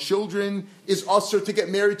has no children is also to get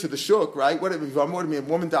married to the shuk, right? What do you mean? A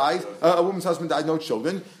woman dies, a woman's husband died, no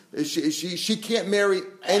children. She can't marry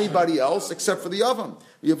anybody else except for the Yavam.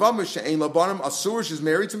 Yavama she'ein labanim asur, she's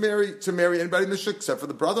married to marry anybody in the shuk except for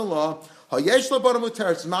the brother-in-law. Hayesh labanim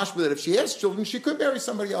uter, it's mashma that if she has children, she could marry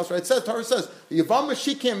somebody else, right? Torah says Yavama,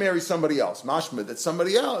 she can't marry somebody else. Mashma that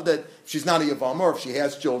somebody else, that if she's not a Yavama or if she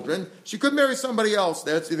has children, she could marry somebody else.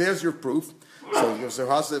 There's your proof. So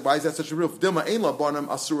why is that such a proof? Dilma ein labanim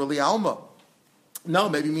asur li alma. No,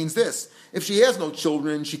 maybe it means this. If she has no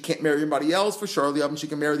children, she can't marry anybody else. For sure, the Yavam, she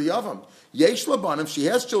can marry the Yavam. Yesh labanim, if she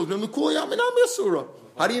has children, l'kul yaminam yasura.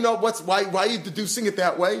 How do you know why are you deducing it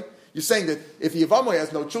that way? You're saying that if Yavamo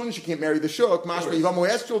has no children, she can't marry the shuk. Mashma Yavamo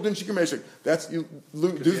has children, she can marry the shuk. That's you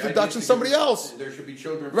do the deduction somebody else. There should be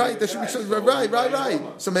children. Right, there should be children. Right.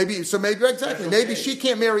 So maybe exactly. Maybe she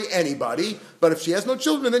can't marry anybody, but if she has no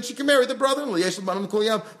children, then she can marry the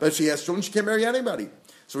brother-in-law. But if she has children, she can't marry anybody.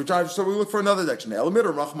 So we look for another section.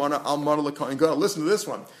 Listen to this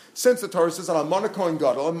one. Since the Torah says Almana Kohen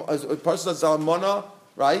Gadol, the Torah says Almana,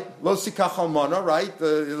 right? Lo sikach almana, right?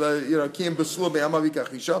 Kiyam besula be'ama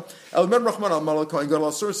v'kachisha. Elmen Rachman almana Kohen Gadol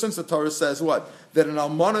asur. Since the Torah says what? That an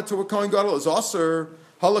almana to a Kohen Gadol is asur.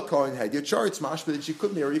 Hala Kohen Hedya. It's mashma that she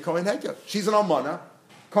could marry a Kohen Hedya. She's an almana.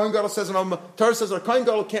 Kohen Gadol says Torah says that a Kohen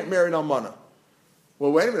Gadol can't marry an almana.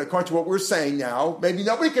 Well, wait a minute. According to what we're saying now, maybe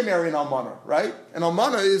nobody can marry an almana, right? An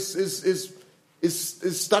almana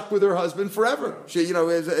is stuck with her husband forever. She,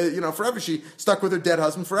 forever. She stuck with her dead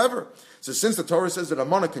husband forever. So since the Torah says that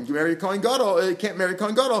almana can marry a Kohen Gadol, can't marry a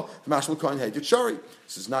Kohen Gadol, the mashal Kohen Hedya Shari.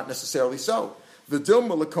 This is not necessarily so. The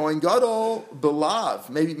dilma la Kohen Gadol belav.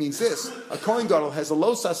 Maybe it means this: a Kohen Gadol has a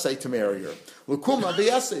lo saseh to marry her. L'kulma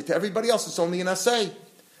b'yaseh. To everybody else, it's only an aseh.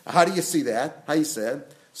 How do you see that? How you say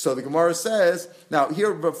it? So the Gemara says, now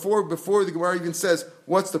here, before the Gemara even says,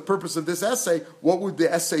 what's the purpose of this essay, what would the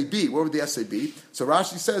essay be? What would the essay be? So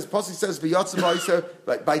Rashi says, Pasuk says,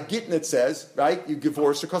 by Gittin it says, right, you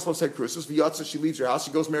divorce her, Koslo said Crucis, V'yatza, she leaves your house,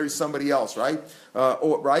 she goes marry somebody else, right?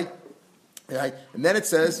 Right? Right? And then it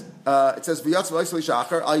says, V'yatza v'yisli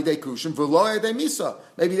shachar, al yidei kushin, v'lo yidei misa.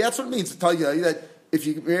 Maybe that's what it means to tell you that if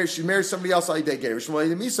she marries somebody else, al yidei gerish, v'lo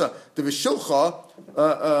yidei misa. The v'shilcha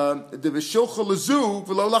lezu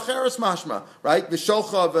v'lo lacheres mashma. Right?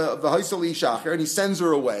 V'shilcha v'haisali shachar, and he sends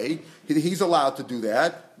her away. He's allowed to do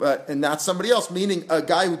that, and not somebody else. Meaning, a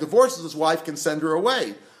guy who divorces his wife can send her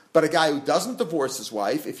away. But a guy who doesn't divorce his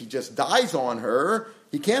wife, if he just dies on her,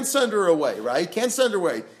 he can't send her away, right? Can't send her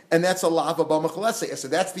away. And that's a lava b'machalese. So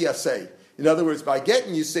that's the assay. In other words, by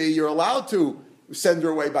getting, you say you're allowed to send her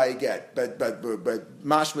away by a get. But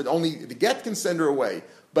mashmad, only the get can send her away.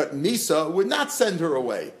 But Misa would not send her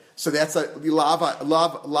away. So that's a lava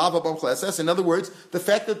b'machalese. In other words, the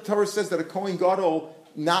fact that the Torah says that a Kohen Gadol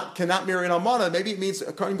cannot marry an almana, maybe it means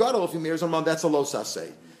a Kohen Gadol, if he marries an almana, that's a los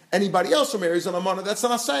assay. Anybody else who marries an almana, that's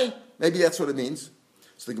an assay. Maybe that's what it means.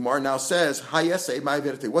 So the Gemara now says, what's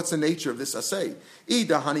the nature of this assay?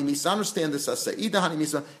 Ida hani misa, understand this assay. Ida hani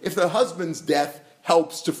misa, if the husband's death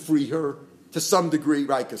helps to free her to some degree,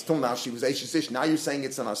 right? Because till now she was Eishes, now you're saying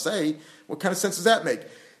it's an assay. What kind of sense does that make?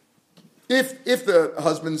 If the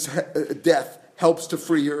husband's death helps to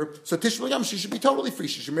free her, so Tishma Yam, she should be totally free.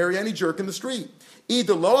 She should marry any jerk in the street.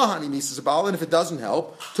 Either Loahani Mises Abal, and if it doesn't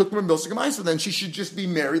help, took from Milsa, then she should just be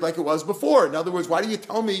married like it was before. In other words, why do you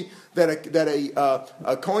tell me that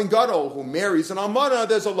a Kohen Gadol who marries an Almana,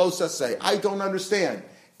 there's a Lo Saseh? I don't understand.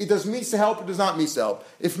 Does Misa help or does not Misa help?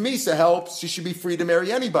 If Misa helps, she should be free to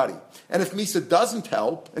marry anybody. And if Misa doesn't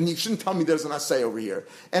help, and you shouldn't tell me there's an Asay over here,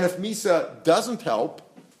 and if Misa doesn't help,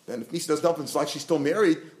 then if Misa doesn't help, and it's like she's still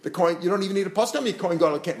married, the Kohen, you don't even need a pasuk. A Kohen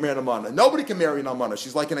Gadol can't marry an Almana. Nobody can marry an Almana.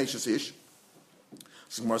 She's like an Eishes Ish.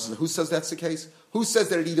 So Gemara says, who says that's the case? Who says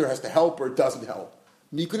that it either has to help or it doesn't help?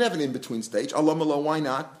 You can have an in-between stage. Allah, why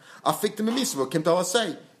not?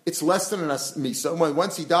 It's less than an misa.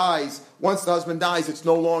 Once he dies, once the husband dies, it's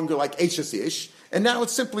no longer like Eishes Ish. And now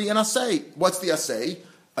it's simply an asay. What's the asay?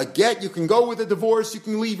 A get, you can go with a divorce, you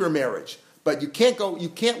can leave your marriage. But you can't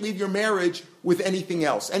leave your marriage with anything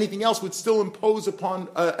else. Anything else would still impose upon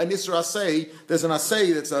an Isra Asay. There's an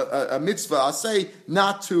Asay that's a mitzvah Asay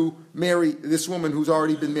not to marry this woman who's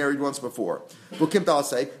already been married once before. You have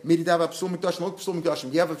something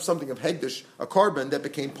of Hegdish, a carbon that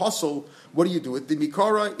became puzzle. What do you do with the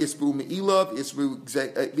Mikara? Isbu Me'ilav, Isbu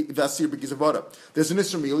Vasir Begizavada. There's an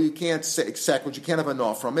Isra meal, you can't sacrifice, you can't have a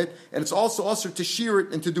gnaw from it, and it's also to shear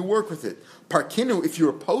it and to do work with it. Parkinu, if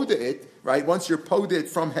you're poda it, right? Once you're poded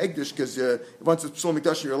from Hegdish, because once it's Psul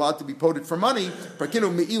Mikdash, you're allowed to be poded for money.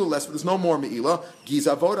 Parkinu Me'ilah less, but there's no more Me'ilah.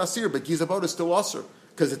 Gizavod Asir, but Gizavod is still Asir.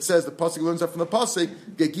 Because it says, the Pasuk learns that from the Pasuk,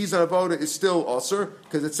 Gizavod is still Asir.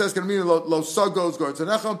 Because it says, Lo Sagos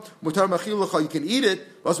Gortzanechem, Mutar Machilacha, you can eat it.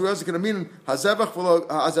 Also, it's going to mean Hazevach v'lo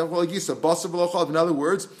Gisa, Basar v'lo Chav. In other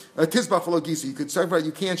words, Tizbach v'lo Gisa. You could separate,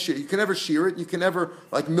 you can't shear, you can never shear it, you can never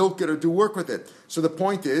milk it or do work with it. So the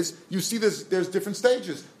point is, you see there's different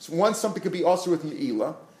stages. So once something could be also with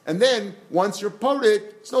Me'ilah, and then once you're poted,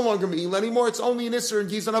 it's no longer Me'ilah anymore. It's only an Isser and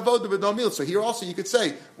Gizan Avodah with no meal. So here also you could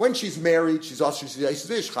say, when she's married, she's also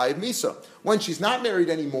Chayiv Misa. When she's not married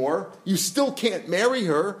anymore, you still can't marry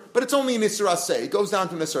her, but it's only an Isser Aseh. It goes down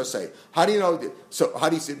to an Isser Aseh. How do you know? So how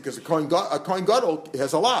do you see it? Because a Kohen Gadol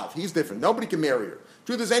has a lav. He's different. Nobody can marry her.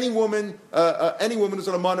 Truth is, any woman who's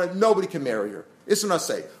an Amana, nobody can marry her. Isser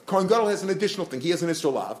Aseh. Kohen Gadol has an additional thing. He has an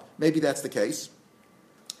Isser lav. Maybe that's the case.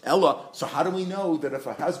 Ella, so how do we know that if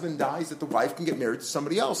a husband dies that the wife can get married to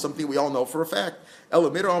somebody else? Something we all know for a fact. Ella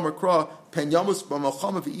Mira Amar Kra, Pen Yamus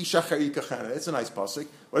B'Malchama V'Isha Charikachana. That's a nice pasuk.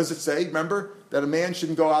 What does it say? Remember that a man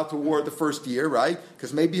shouldn't go out to war the first year, right?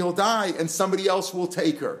 Because maybe he'll die and somebody else will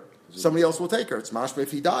take her. Somebody else will take her. It's mashma if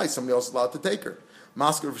he dies, somebody else is allowed to take her.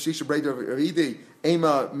 Masker V'Shisha Breder V'Ridi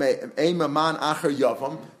Ema Man Acher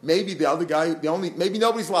Yavam. Maybe the other guy, maybe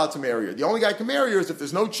nobody's allowed to marry her. The only guy can marry her is if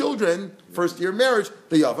there's no children, first year of marriage,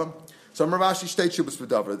 the Yavam. So Ravashi state Shubas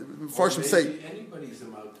B'Davar. Farshim say anybody's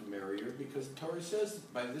allowed to marry her because the Torah says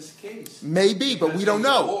by this case. Maybe, but we don't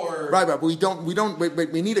know. Right, but we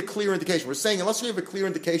need a clear indication. We're saying unless we have a clear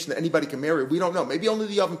indication that anybody can marry her, we don't know. Maybe only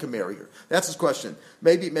the Yavam can marry her. That's his question.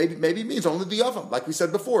 Maybe it means only the Yavam. Like we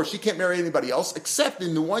said before, she can't marry anybody else, except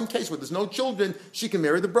in the one case where there's no children, she can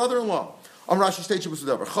marry the brother-in-law. Rashi state Shubas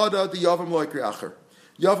B'Davar. Chada the Yavam lo Ikri Acher.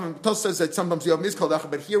 Yavam Tos says that sometimes Yavam is called Acher,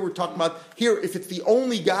 but here we're talking about if it's the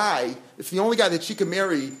only guy that she can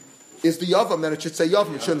marry is the Yavam, then it should say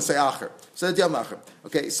Yavam, it shouldn't say Acher. So that's Yavam Acher.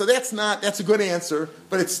 Okay, so that's a good answer,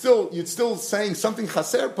 but you're still saying something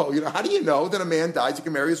chaser po. How do you know that a man dies, he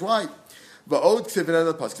can marry his wife? Va'od ksiv in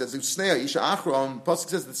another pasuk says Usnei Isha Achron. Pasuk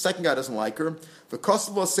says the second guy doesn't like her. The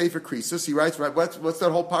Kosovo Sefer Krisus. He writes, right? What's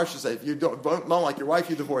that whole parsha say? If you don't like your wife,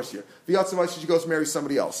 you divorce her. The Yatzavai, she goes marry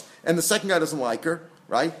somebody else, and the second guy doesn't like her,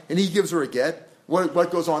 right? And he gives her a get. What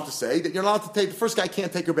goes on to say that you're allowed to take the first guy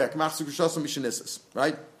can't take her back.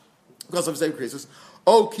 Right? Because of Sefer Krisus.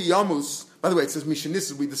 Oh kiyamus. By the way, it says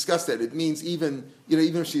mishanisses. We discussed that. It means even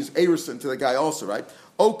if she's erison to the guy also, right?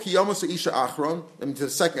 O kiyamus isha achron. I mean, to the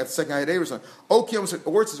second guy had erison. O kiyamus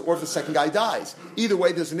or if the second guy dies. Either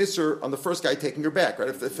way, there's an isser on the first guy taking her back, right?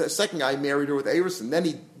 If the second guy married her with erison, then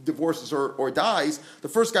he divorces her or dies, the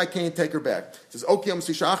first guy can't take her back. It says O kiyamus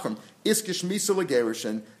isha achron. Iskish misa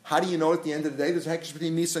legerushin. How do you know at the end of the day there's a hekesh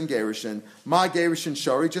between misa and gerushin? Ma gerushin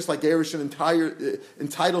shari, just like gerushin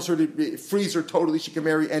entitles her to frees her totally. She can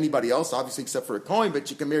marry anybody else, obviously except for a coin, but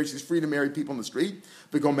she's free to marry people in the street.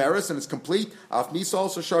 Vigomeris, and it's complete. Af misa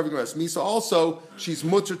also shari vigomeris. Misa also, she's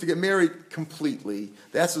mutter to get married completely.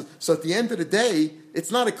 So at the end of the day, it's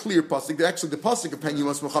not a clear pasuk. Actually, the pasuk of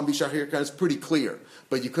Penumas Mucham Bishachir is pretty clear.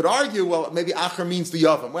 But you could argue, well, maybe Acher means the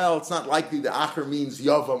Yavam. Well, it's not likely that Acher means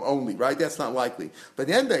Yavam only, right? That's not likely. But at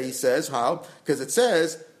the end there, he says, how? Because it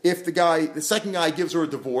says, if the second guy gives her a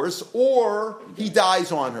divorce, or he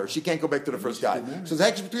dies on her, she can't go back to the first guy. So it's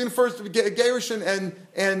actually between the first gerushin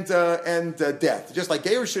and death. Just like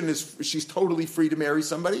gerushin she's totally free to marry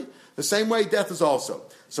somebody. The same way death is also.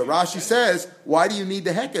 So Rashi says, why do you need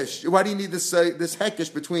the hekesh? Why do you need this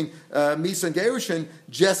hekesh between misa and gerushin?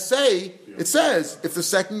 Just say it says if the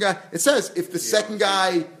second guy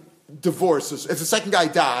divorces, if the second guy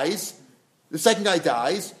dies, there's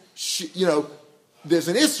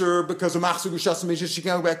an isser because of machzor gushas she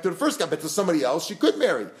can't go back to the first guy, but to somebody else she could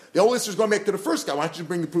marry. The whole isser is going back to the first guy. Why don't you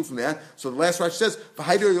bring the proof from that? So the last Rashi says, it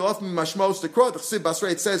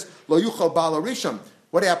says lo yuchal bala risham.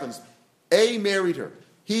 What happens? A married her.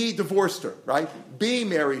 He divorced her, right? B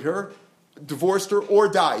married her, divorced her, or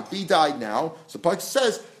died. B died now. So Pasuk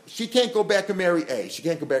says she can't go back and marry A. She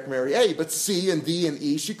can't go back and marry A, but C and D and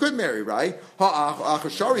E she could marry, right?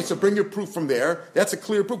 So bring your proof from there. That's a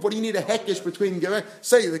clear proof. What do you need a hekesh between?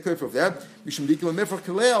 Say the clear proof there.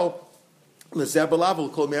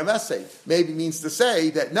 Maybe means to say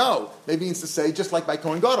that no. Maybe means to say just like by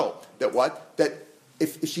Kohen Gadol that what? That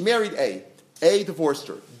if she married A divorced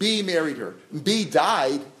her, B married her, B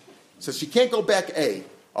died, so she can't go back A.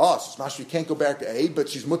 Oh, so she can't go back to A, but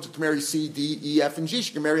she's mutter to marry C, D, E, F, and G.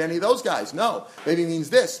 She can marry any of those guys. No. Maybe it means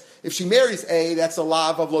this. If she marries A, that's a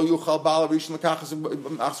lav of lo yuchal bala rishon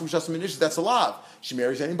l'kachas, that's a lav. She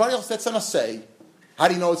marries anybody else, that's an asay. How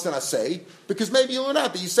do you know it's an asay? Because maybe you learn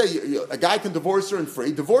out that you say a guy can divorce her and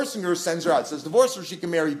free. Divorcing her sends her out. It says divorce her, she can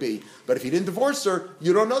marry B. But if he didn't divorce her,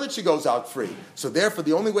 you don't know that she goes out free. So therefore,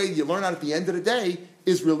 the only way you learn out at the end of the day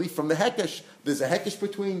is really from the hekesh. There's a hekesh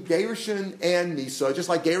between gerushin and misa, just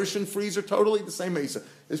like gerushin frees are totally the same misa.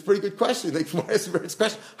 It's a pretty good question.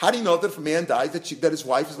 How do you know that if a man dies that his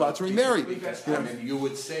wife is allowed to remarry? Because, you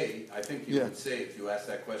would say, I think you would say, if you ask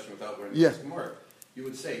that question without learning this more, you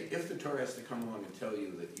would say, if the Torah has to come along and tell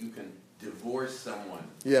you that you can divorce someone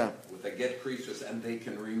with a get krisus and they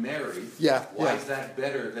can remarry, why is that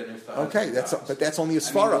better than if the husband dies? But that's only a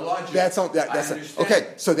svara.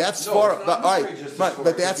 So that's svara. But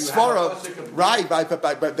that's svara. Right,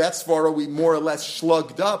 but that's svara we more or less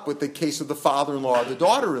slugged up with the case of the father-in-law or the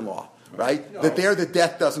daughter-in-law. Right? No. That there the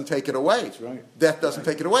death doesn't take it away. That's right. Death doesn't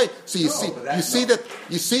take it away. So you see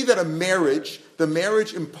that a marriage, the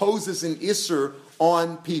marriage imposes an isser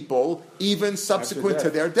on people even subsequent to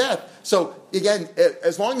their death. So again,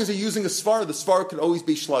 as long as you're using a svara, the svara could always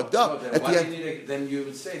be slugged up. Then you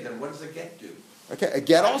would say, then what does a get do? Okay, a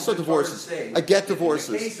get also divorces. A get divorces.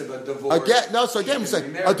 In the case of a divorce, So again, I'm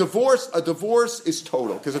saying a divorce is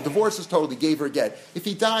total because a divorce is total. He gave her a get. If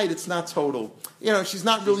he died, it's not total. She's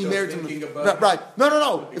not really married to him. Right?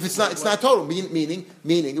 No. If it's not total, meaning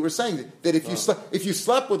we're saying that if you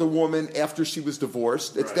slept with a woman after she was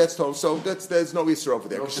divorced, that's total. So there's no issue over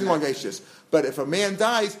there because she's longacious. But if a man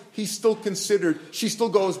dies, he's still considered. She still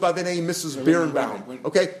goes by the name Mrs. Birnbaum.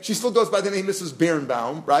 Okay, she still goes by the name Mrs.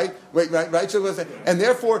 Birnbaum. Right. And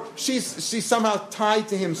therefore, she's somehow tied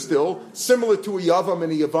to him still, similar to a yavam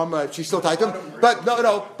and a yavama. She's still tied to him. But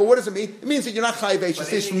no. But what does it mean? It means that you're not chayiv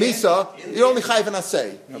eishes from misa. You're only chayiv an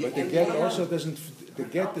asay. No, but the get also doesn't. The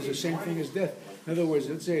get is the same thing as death. In other words,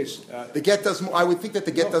 let's say the get does more. I would think that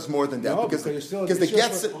the get does more than death because the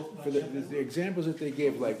get. For the examples that they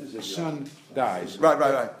gave, like the son dies.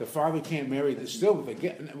 Right. The father can't marry. Still,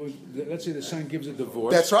 let's say the son gives a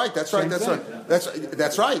divorce. That's right. That's right.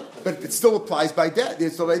 But it still applies by death.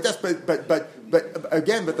 It's still by death. But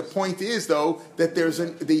the point is though that the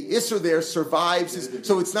Isser there survives.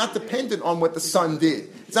 So it's not dependent on what the son did.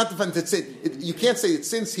 It's not dependent. You can't say that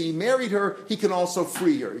since he married her, he can also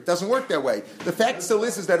free her. It doesn't work that way. The fact still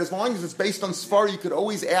is that as long as it's based on Sfar, you could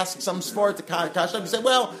always ask some Sfar to Kash and say,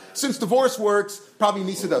 well, since divorce works, probably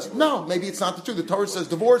Misa does. No, maybe it's not the truth. The Torah says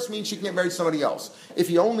divorce means she can't marry somebody else. If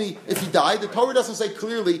he died, the Torah doesn't say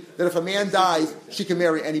clearly that if a man dies, she can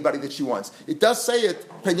marry anybody that she wants. It does say it,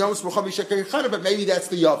 but maybe that's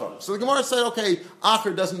the Yavam. So the Gemara said, okay,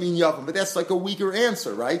 Acher doesn't mean Yavam, but that's like a weaker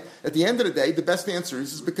answer, right? At the end of the day, the best answer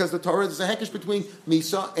is because the Torah is a hekesh between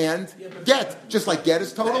Misa and Get. Just like Get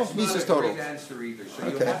is total, Misa is total. Answer either. So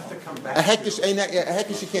you have to come back. A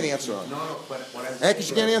hekesh you can't answer on. No, but what I'm a hekesh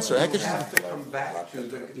you can't answer. You have to come back to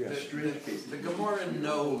the Gemara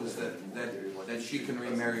knows that she can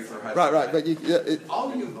remarry for husband. Right. But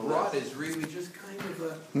all you brought is really just kind of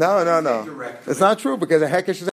a no. It's not true because a hekesh is